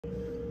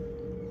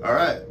All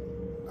right,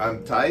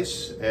 I'm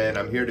Tice, and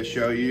I'm here to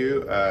show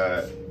you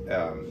a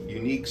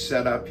unique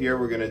setup here.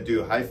 We're going to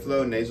do high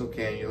flow nasal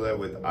cannula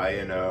with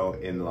INO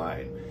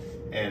inline.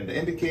 And the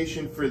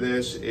indication for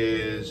this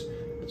is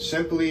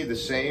simply the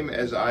same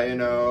as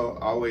INO,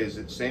 always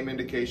the same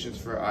indications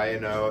for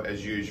INO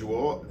as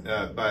usual,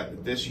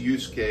 but this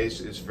use case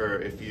is for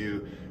if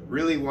you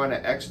really want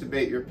to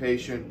extubate your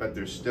patient, but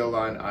they're still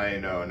on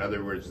INO. In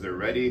other words, they're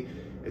ready.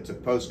 It's a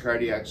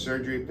post-cardiac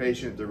surgery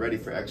patient, they're ready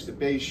for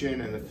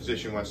extubation, and the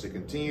physician wants to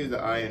continue the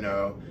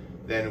INO,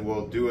 then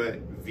we'll do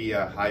it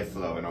via high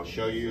flow, and I'll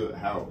show you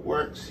how it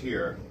works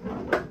here.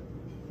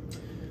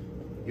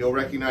 You'll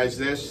recognize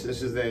this.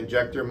 This is the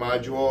injector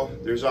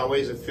module. There's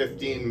always a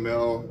 15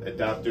 mil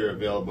adapter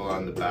available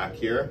on the back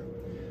here.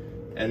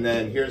 And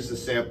then here's the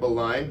sample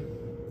line.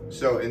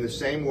 So in the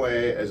same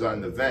way as on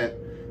the vent,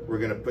 we're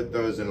going to put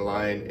those in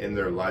line in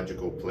their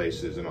logical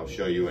places, and I'll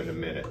show you in a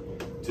minute.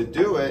 To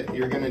do it,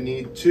 you're going to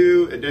need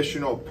two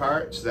additional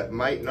parts that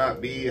might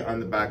not be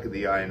on the back of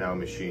the INO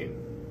machine.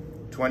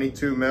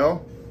 22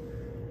 mil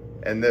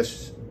and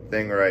this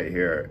thing right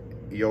here.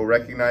 You'll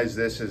recognize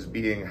this as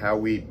being how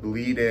we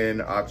bleed in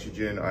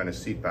oxygen on a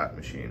CPAP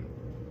machine.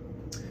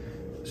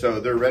 So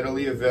they're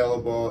readily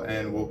available,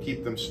 and we'll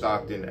keep them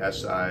stocked in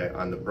SI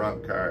on the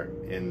bronch cart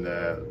in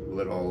the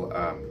little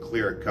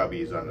clear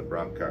cubbies on the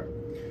bronch cart.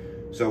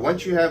 So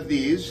once you have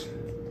these,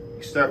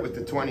 you start with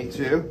the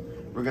 22.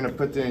 We're going to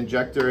put the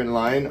injector in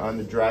line on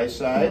the dry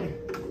side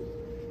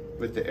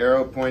with the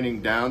arrow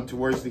pointing down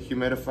towards the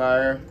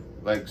humidifier,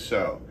 like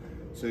so.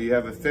 So you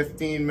have a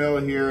 15 mil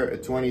here, a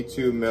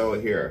 22 mil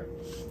here.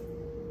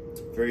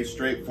 Very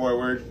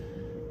straightforward,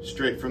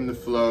 straight from the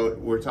float.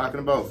 We're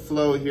talking about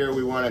flow here.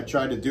 We want to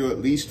try to do at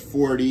least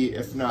 40,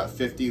 if not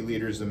 50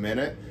 liters a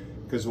minute,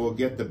 because we'll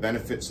get the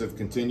benefits of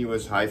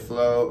continuous high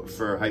flow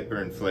for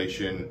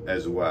hyperinflation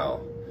as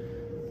well.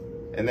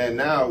 And then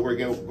now we're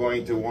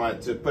going to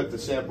want to put the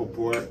sample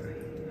port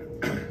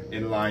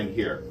in line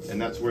here, and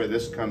that's where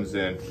this comes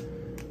in.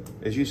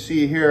 As you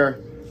see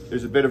here,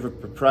 there's a bit of a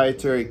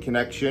proprietary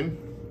connection,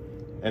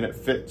 and it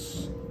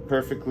fits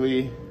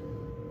perfectly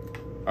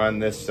on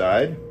this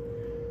side.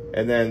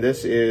 And then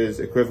this is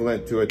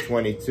equivalent to a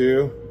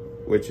 22,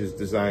 which is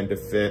designed to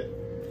fit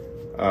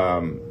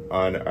on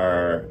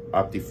our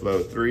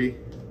OptiFlow 3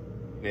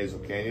 nasal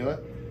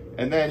cannula.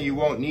 And then you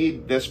won't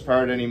need this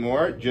part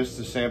anymore, just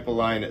the sample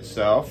line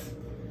itself.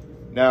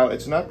 Now,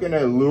 it's not going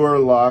to lure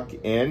lock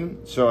in,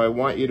 so I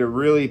want you to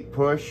really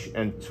push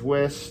and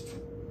twist,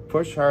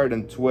 push hard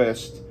and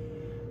twist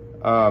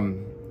to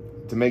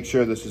make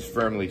sure this is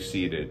firmly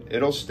seated.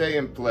 It'll stay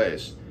in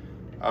place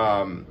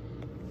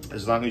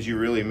as long as you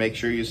really make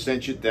sure you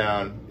cinch it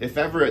down. If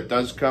ever it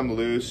does come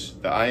loose,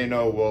 the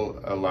INO will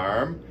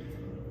alarm.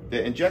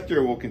 The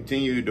injector will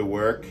continue to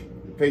work.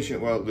 The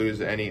patient won't lose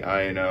any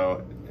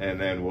INO, and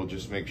then we'll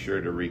just make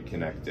sure to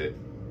reconnect it.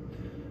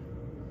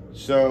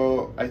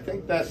 So I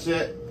think that's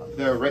it.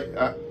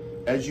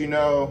 As you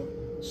know,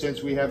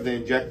 since we have the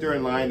injector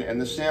in line and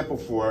the sample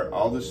port,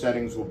 all the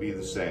settings will be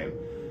the same.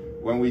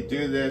 When we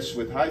do this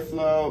with high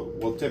flow,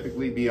 we'll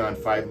typically be on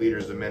 5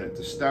 liters a minute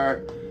to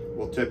start.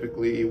 We'll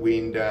typically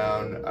wean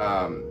down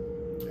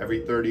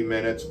every 30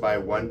 minutes by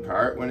 1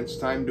 part when it's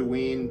time to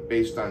wean,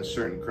 based on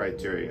certain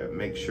criteria.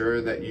 Make sure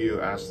that you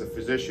ask the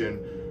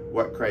physician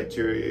what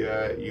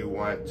criteria you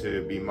want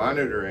to be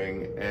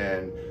monitoring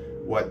and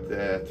what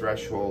the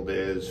threshold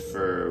is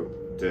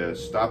to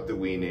stop the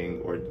weaning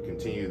or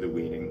continue the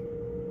weaning.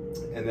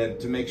 And then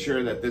to make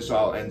sure that this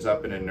all ends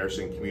up in a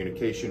nursing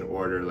communication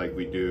order like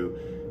we do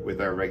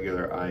with our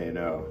regular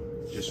INO.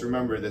 Just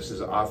remember, this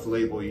is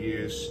off-label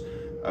use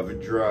of a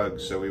drug,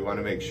 so we want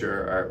to make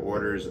sure our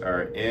orders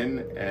are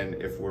in, and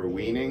if we're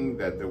weaning,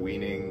 that the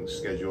weaning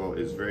schedule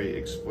is very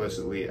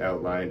explicitly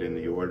outlined in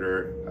the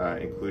order,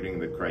 including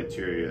the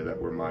criteria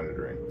that we're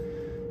monitoring.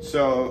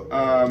 So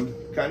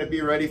kind of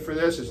be ready for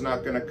this. It's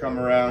not going to come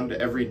around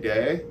every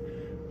day.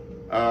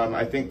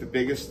 I think the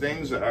biggest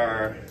things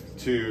are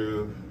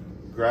to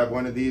grab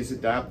one of these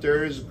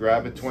adapters,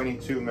 grab a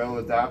 22 mil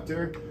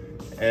adapter,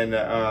 and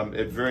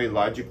it very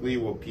logically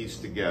will piece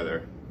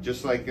together.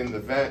 Just like in the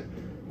vent,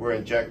 we're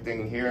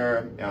injecting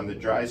here on the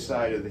dry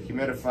side of the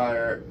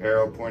humidifier,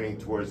 arrow pointing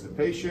towards the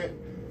patient,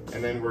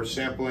 and then we're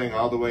sampling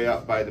all the way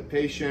up by the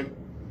patient.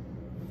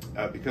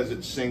 Because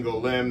it's single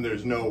limb,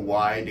 there's no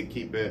Y to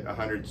keep it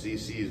 100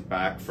 cc's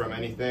back from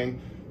anything,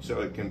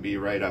 so it can be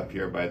right up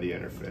here by the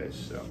interface.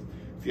 So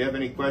if you have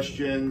any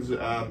questions,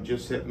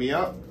 just hit me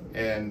up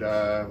and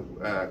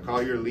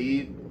call your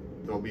lead.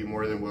 They'll be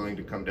more than willing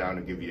to come down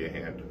and give you a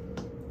hand.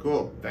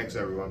 Cool, thanks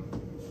everyone.